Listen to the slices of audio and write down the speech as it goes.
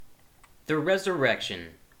The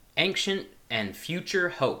Resurrection, Ancient and Future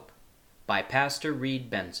Hope by Pastor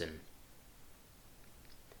Reed Benson.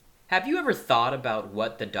 Have you ever thought about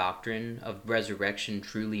what the doctrine of resurrection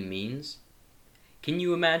truly means? Can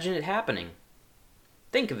you imagine it happening?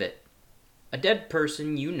 Think of it. A dead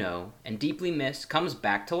person you know and deeply miss comes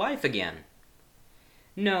back to life again.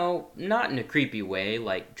 No, not in a creepy way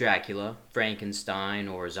like Dracula, Frankenstein,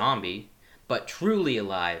 or a zombie, but truly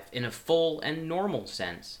alive in a full and normal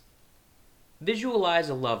sense. Visualize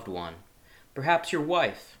a loved one, perhaps your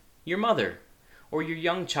wife, your mother, or your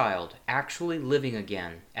young child actually living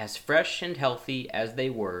again, as fresh and healthy as they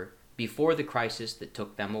were before the crisis that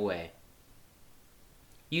took them away.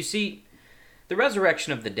 You see, the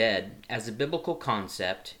resurrection of the dead, as a biblical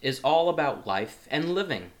concept, is all about life and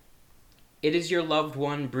living. It is your loved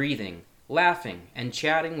one breathing, laughing, and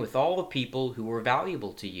chatting with all the people who were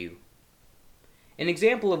valuable to you. An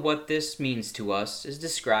example of what this means to us is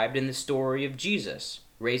described in the story of Jesus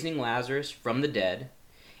raising Lazarus from the dead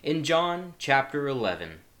in John chapter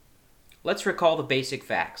 11. Let's recall the basic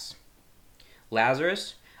facts.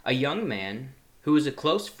 Lazarus, a young man who was a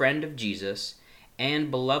close friend of Jesus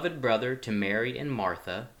and beloved brother to Mary and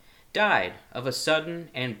Martha, died of a sudden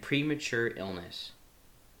and premature illness.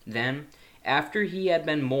 Then, after he had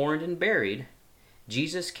been mourned and buried,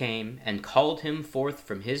 Jesus came and called him forth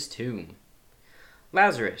from his tomb.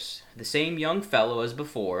 Lazarus, the same young fellow as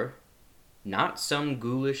before, not some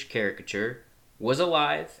ghoulish caricature, was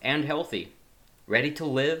alive and healthy, ready to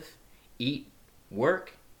live, eat,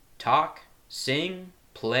 work, talk, sing,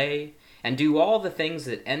 play, and do all the things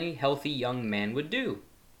that any healthy young man would do.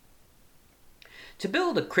 To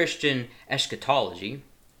build a Christian eschatology,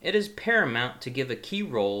 it is paramount to give a key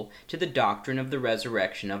role to the doctrine of the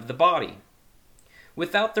resurrection of the body.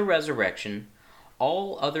 Without the resurrection,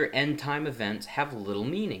 all other end-time events have little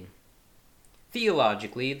meaning.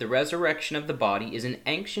 Theologically, the resurrection of the body is an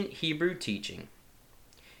ancient Hebrew teaching.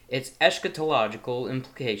 Its eschatological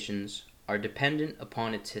implications are dependent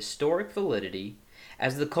upon its historic validity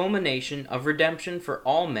as the culmination of redemption for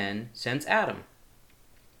all men since Adam.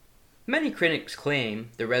 Many critics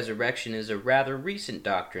claim the resurrection is a rather recent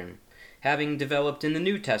doctrine, having developed in the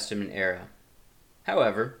New Testament era.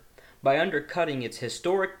 However, by undercutting its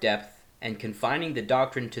historic depth and confining the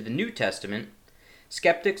doctrine to the New Testament,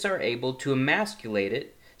 skeptics are able to emasculate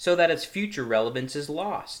it so that its future relevance is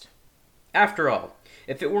lost. After all,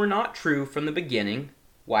 if it were not true from the beginning,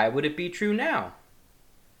 why would it be true now?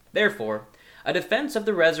 Therefore, a defense of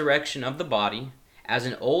the resurrection of the body as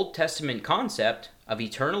an Old Testament concept of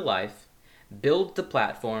eternal life builds the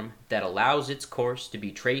platform that allows its course to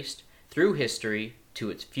be traced through history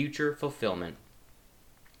to its future fulfillment.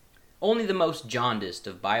 Only the most jaundiced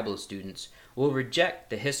of Bible students will reject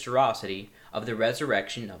the historicity of the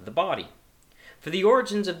resurrection of the body, for the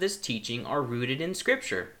origins of this teaching are rooted in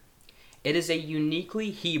Scripture. It is a uniquely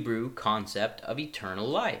Hebrew concept of eternal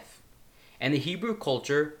life, and the Hebrew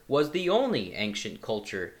culture was the only ancient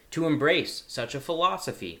culture to embrace such a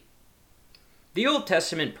philosophy. The Old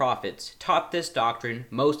Testament prophets taught this doctrine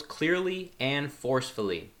most clearly and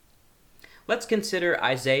forcefully. Let's consider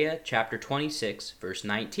Isaiah chapter 26, verse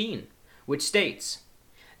 19, which states,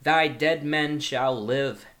 "Thy dead men shall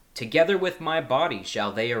live, together with my body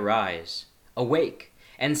shall they arise. Awake,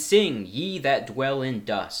 and sing, ye that dwell in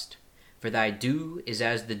dust. For thy dew is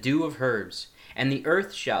as the dew of herbs, and the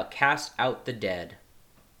earth shall cast out the dead."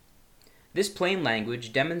 This plain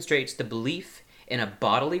language demonstrates the belief in a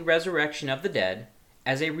bodily resurrection of the dead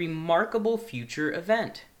as a remarkable future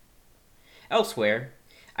event. Elsewhere,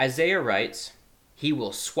 Isaiah writes, "He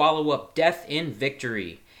will swallow up death in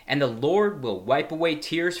victory, and the Lord will wipe away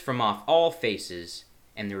tears from off all faces,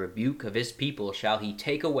 and the rebuke of his people shall he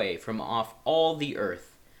take away from off all the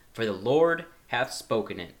earth, for the Lord hath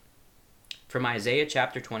spoken it." From Isaiah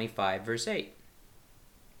chapter 25, verse 8.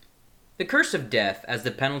 The curse of death as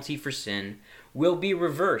the penalty for sin will be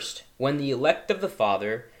reversed when the elect of the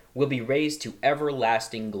Father will be raised to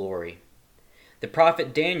everlasting glory. The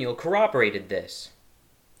prophet Daniel corroborated this.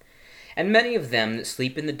 "And many of them that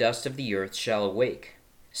sleep in the dust of the earth shall awake,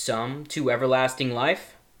 some to everlasting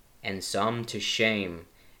life, and some to shame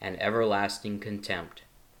and everlasting contempt."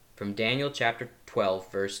 From Daniel chapter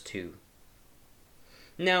 12, verse 2.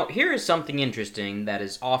 Now, here is something interesting that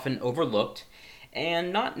is often overlooked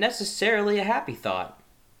and not necessarily a happy thought.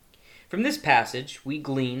 From this passage, we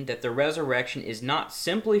glean that the resurrection is not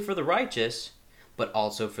simply for the righteous, but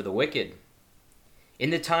also for the wicked. In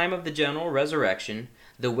the time of the general resurrection,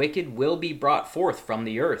 the wicked will be brought forth from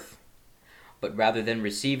the earth. But rather than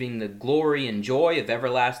receiving the glory and joy of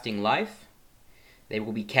everlasting life, they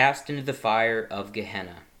will be cast into the fire of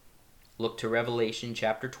Gehenna. look to Revelation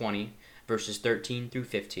chapter 20, verses 13 through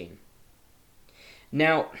 15.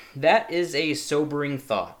 Now, that is a sobering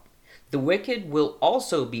thought. The wicked will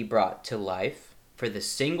also be brought to life for the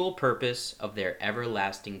single purpose of their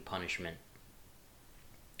everlasting punishment.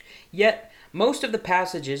 Yet, most of the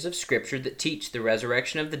passages of Scripture that teach the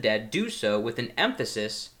resurrection of the dead do so with an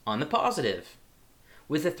emphasis on the positive,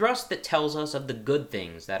 with a thrust that tells us of the good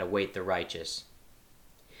things that await the righteous.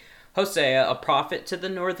 Hosea, a prophet to the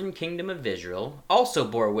northern kingdom of Israel, also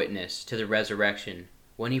bore witness to the resurrection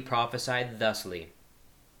when he prophesied thusly: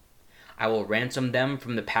 I will ransom them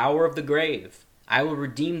from the power of the grave. I will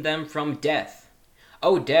redeem them from death.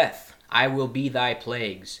 O death, I will be thy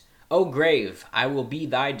plagues. O grave, I will be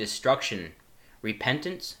thy destruction.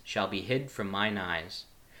 Repentance shall be hid from mine eyes.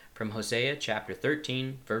 From Hosea chapter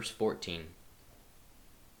 13, verse 14.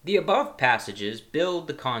 The above passages build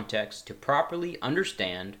the context to properly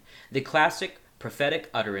understand the classic prophetic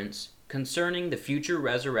utterance concerning the future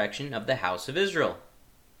resurrection of the house of Israel.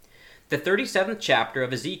 The 37th chapter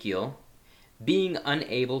of Ezekiel, being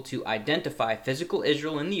unable to identify physical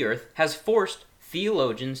Israel in the earth, has forced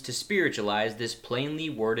theologians to spiritualize this plainly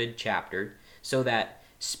worded chapter so that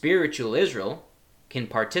spiritual Israel can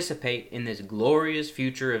participate in this glorious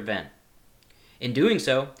future event. In doing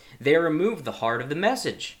so, they remove the heart of the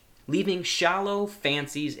message, leaving shallow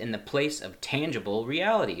fancies in the place of tangible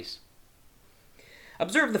realities.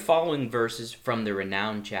 Observe the following verses from the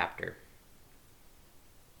renowned chapter.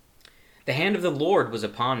 The hand of the Lord was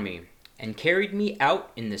upon me, and carried me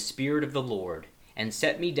out in the spirit of the Lord, and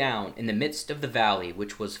set me down in the midst of the valley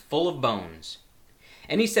which was full of bones.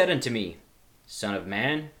 And he said unto me, Son of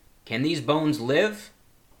man, can these bones live?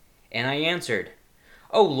 And I answered,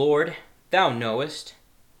 O Lord, thou knowest.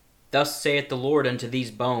 Thus saith the Lord unto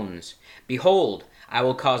these bones, Behold, I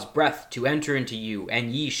will cause breath to enter into you,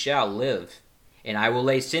 and ye shall live. And I will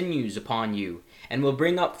lay sinews upon you, and will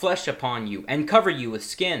bring up flesh upon you, and cover you with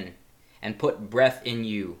skin, and put breath in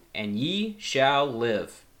you, and ye shall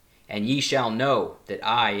live. And ye shall know that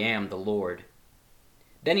I am the Lord.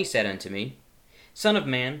 Then he said unto me, Son of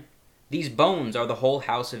man, these bones are the whole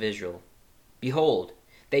house of Israel. Behold,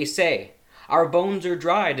 they say, Our bones are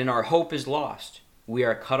dried, and our hope is lost. We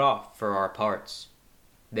are cut off for our parts.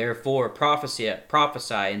 Therefore prophesy,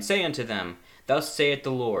 and say unto them, Thus saith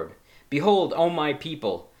the Lord, Behold, O my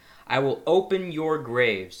people, I will open your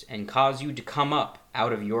graves, and cause you to come up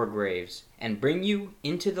out of your graves, and bring you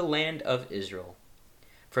into the land of Israel.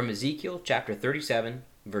 From Ezekiel chapter 37,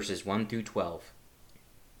 verses 1 through 12.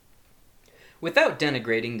 Without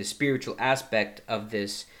denigrating the spiritual aspect of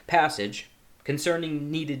this passage concerning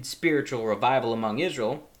needed spiritual revival among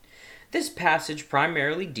Israel, this passage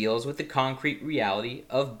primarily deals with the concrete reality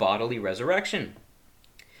of bodily resurrection.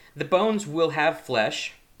 The bones will have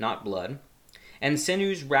flesh, not blood, and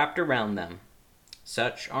sinews wrapped around them.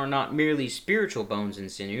 Such are not merely spiritual bones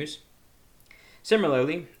and sinews.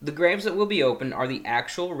 Similarly, the graves that will be opened are the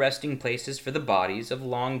actual resting places for the bodies of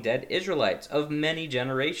long-dead Israelites of many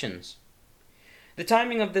generations. The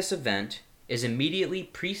timing of this event is immediately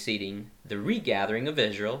preceding the regathering of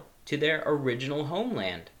Israel to their original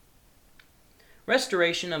homeland.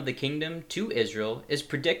 Restoration of the kingdom to Israel is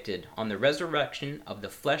predicted on the resurrection of the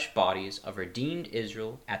flesh bodies of redeemed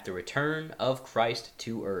Israel at the return of Christ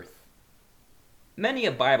to earth. Many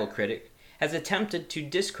a Bible critic has attempted to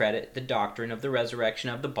discredit the doctrine of the resurrection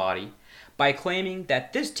of the body by claiming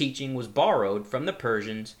that this teaching was borrowed from the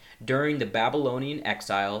Persians during the Babylonian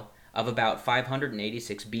exile of about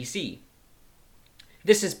 586 BC.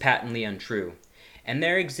 This is patently untrue, and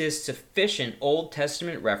there exist sufficient Old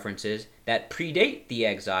Testament references that predate the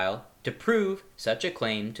exile to prove such a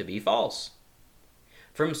claim to be false.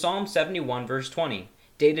 From Psalm 71 verse 20,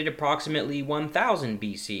 dated approximately 1000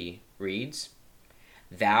 BC, reads,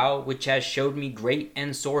 Thou, which hast showed me great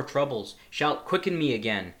and sore troubles, shalt quicken me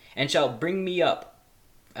again, and shalt bring me up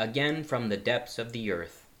again from the depths of the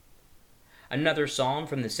earth. Another psalm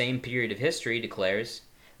from the same period of history declares,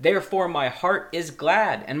 Therefore my heart is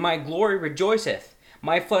glad, and my glory rejoiceth.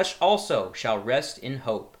 My flesh also shall rest in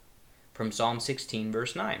hope. From Psalm 16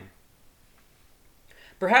 verse 9.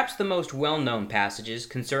 Perhaps the most well-known passages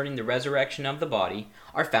concerning the resurrection of the body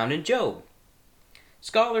are found in Job.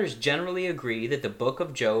 Scholars generally agree that the book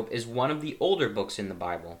of Job is one of the older books in the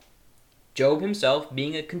Bible. Job himself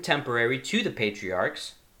being a contemporary to the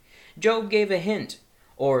patriarchs, Job gave a hint,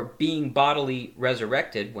 or being bodily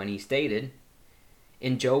resurrected, when he stated,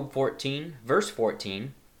 in Job 14, verse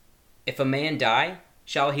 14, If a man die,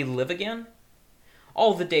 shall he live again?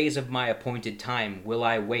 All the days of my appointed time will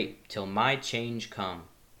I wait till my change come.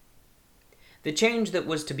 The change that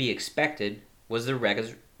was to be expected was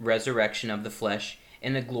the resurrection of the flesh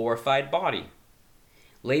in a glorified body.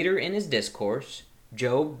 Later in his discourse,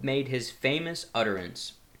 Job made his famous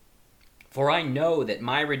utterance, "For I know that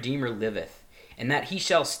my Redeemer liveth, and that he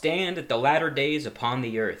shall stand at the latter days upon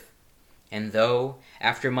the earth. And though,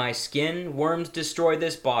 after my skin, worms destroy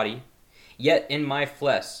this body, yet in my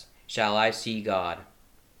flesh shall I see God."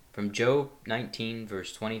 From Job 19,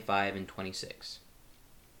 verse 25 and 26.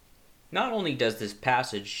 Not only does this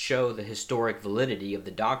passage show the historic validity of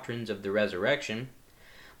the doctrines of the resurrection,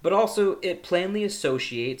 but also it plainly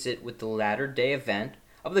associates it with the latter-day event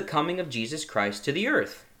of the coming of Jesus Christ to the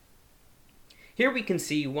earth. Here we can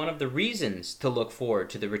see one of the reasons to look forward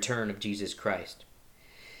to the return of Jesus Christ.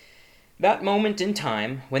 That moment in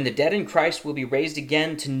time when the dead in Christ will be raised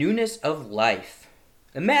again to newness of life.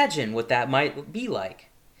 Imagine what that might be like.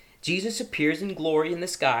 Jesus appears in glory in the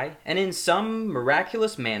sky, and in some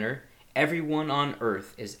miraculous manner, everyone on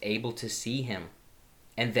earth is able to see him.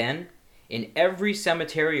 And then, in every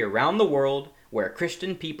cemetery around the world where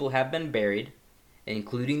Christian people have been buried,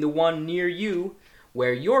 including the one near you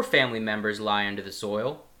where your family members lie under the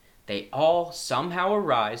soil, they all somehow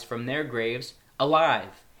arise from their graves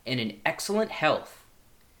alive and in excellent health.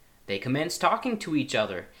 They commence talking to each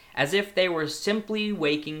other as if they were simply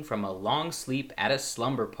waking from a long sleep at a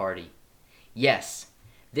slumber party. Yes,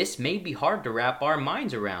 this may be hard to wrap our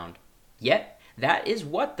minds around, yet that is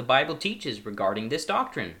what the Bible teaches regarding this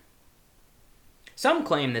doctrine. Some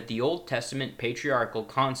claim that the Old Testament patriarchal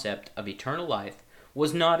concept of eternal life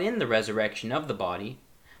was not in the resurrection of the body,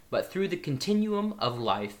 but through the continuum of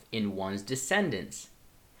life in one's descendants.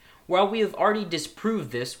 While we have already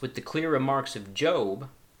disproved this with the clear remarks of Job,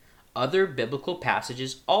 other biblical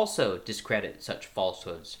passages also discredit such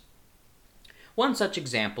falsehoods. One such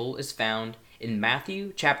example is found in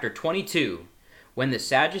Matthew chapter 22, when the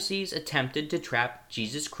Sadducees attempted to trap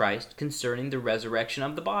Jesus Christ concerning the resurrection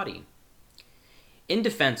of the body. In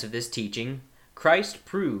defense of this teaching, Christ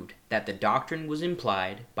proved that the doctrine was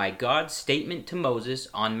implied by God's statement to Moses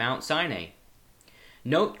on Mount Sinai.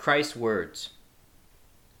 Note Christ's words,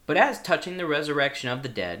 "But as touching the resurrection of the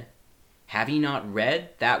dead, have ye not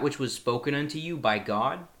read that which was spoken unto you by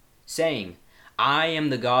God, saying, I am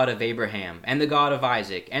the God of Abraham, and the God of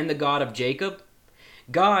Isaac, and the God of Jacob?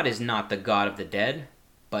 God is not the God of the dead,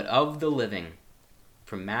 but of the living."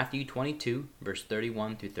 From Matthew 22, verse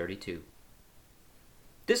 31 through 32.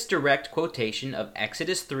 This direct quotation of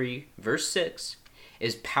Exodus 3, verse 6,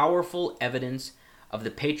 is powerful evidence of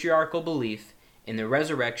the patriarchal belief in the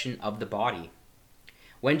resurrection of the body.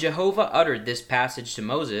 When Jehovah uttered this passage to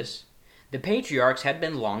Moses, the patriarchs had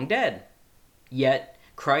been long dead. Yet,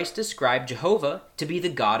 Christ described Jehovah to be the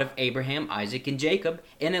God of Abraham, Isaac, and Jacob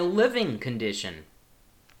in a living condition.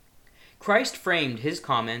 Christ framed his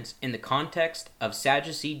comments in the context of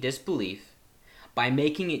Sadducee disbelief by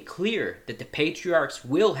making it clear that the patriarchs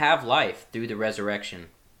will have life through the resurrection.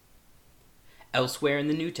 Elsewhere in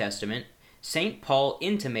the New Testament, St. Paul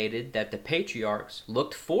intimated that the patriarchs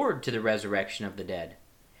looked forward to the resurrection of the dead.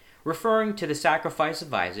 Referring to the sacrifice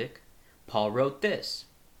of Isaac, Paul wrote this,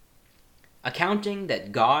 "Accounting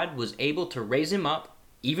that God was able to raise him up,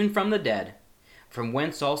 even from the dead, from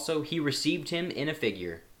whence also he received him in a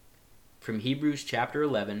figure." From Hebrews chapter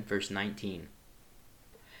 11, verse 19.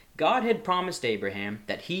 God had promised Abraham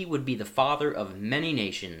that he would be the father of many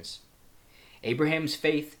nations. Abraham's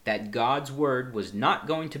faith that God's word was not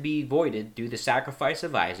going to be voided through the sacrifice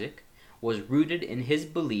of Isaac was rooted in his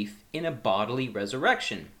belief in a bodily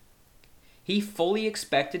resurrection. He fully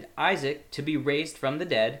expected Isaac to be raised from the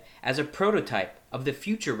dead as a prototype of the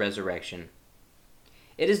future resurrection.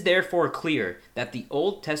 It is therefore clear that the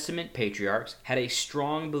Old Testament patriarchs had a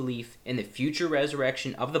strong belief in the future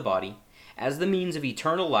resurrection of the body as the means of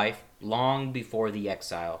eternal life long before the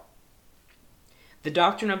exile. The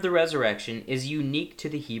doctrine of the resurrection is unique to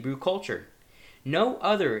the Hebrew culture. No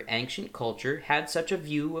other ancient culture had such a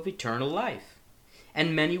view of eternal life,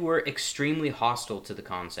 and many were extremely hostile to the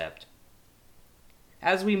concept.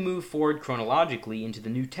 As we move forward chronologically into the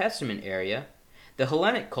New Testament area, the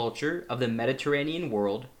Hellenic culture of the Mediterranean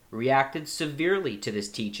world reacted severely to this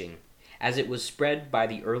teaching, as it was spread by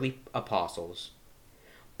the early apostles.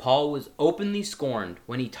 Paul was openly scorned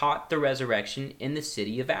when he taught the resurrection in the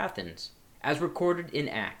city of Athens, as recorded in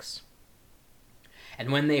Acts.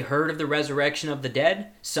 And when they heard of the resurrection of the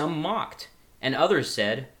dead, some mocked, and others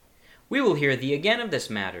said, "We will hear thee again of this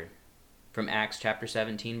matter." From Acts chapter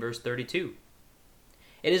 17, verse 32.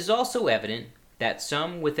 It is also evident that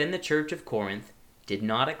some within the church of Corinth did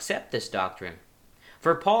not accept this doctrine,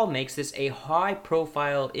 for Paul makes this a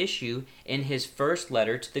high-profile issue in his first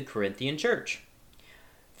letter to the Corinthian church.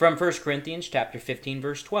 From 1 Corinthians chapter 15,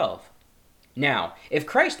 verse 12. Now, if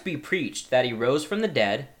Christ be preached that he rose from the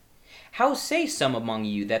dead, how say some among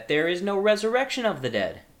you that there is no resurrection of the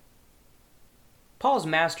dead? Paul's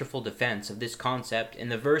masterful defense of this concept in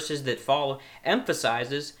the verses that follow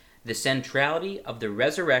emphasizes the centrality of the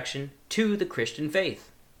resurrection to the Christian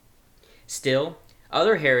faith. Still,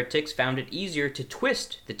 other heretics found it easier to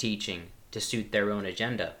twist the teaching to suit their own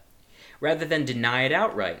agenda, rather than deny it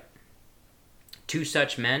outright. Two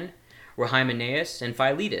such men were Hymenaeus and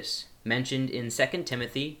Philetus, mentioned in 2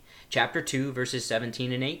 Timothy chapter 2, verses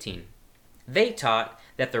 17 and 18. They taught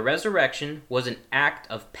that the resurrection was an act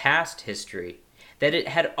of past history, that it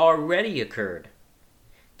had already occurred.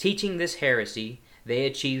 Teaching this heresy, they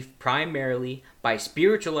achieved primarily by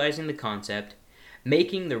spiritualizing the concept,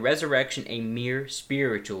 making the resurrection a mere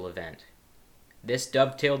spiritual event. This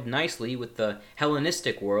dovetailed nicely with the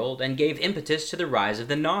Hellenistic world and gave impetus to the rise of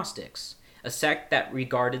the Gnostics, a sect that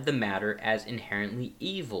regarded the matter as inherently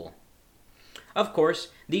evil. Of course,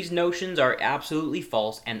 these notions are absolutely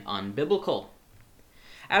false and unbiblical.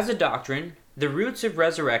 As a doctrine, the roots of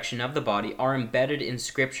resurrection of the body are embedded in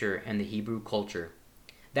Scripture and the Hebrew culture.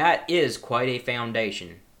 That is quite a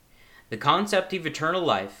foundation. The concept of eternal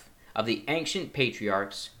life of the ancient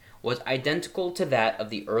patriarchs was identical to that of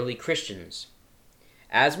the early Christians.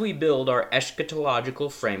 As we build our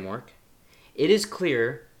eschatological framework, it is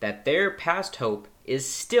clear that their past hope is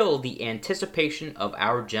still the anticipation of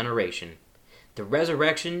our generation. The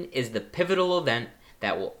resurrection is the pivotal event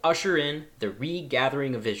that will usher in the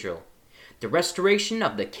regathering of Israel, the restoration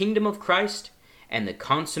of the kingdom of Christ, and the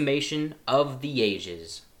consummation of the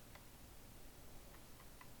ages.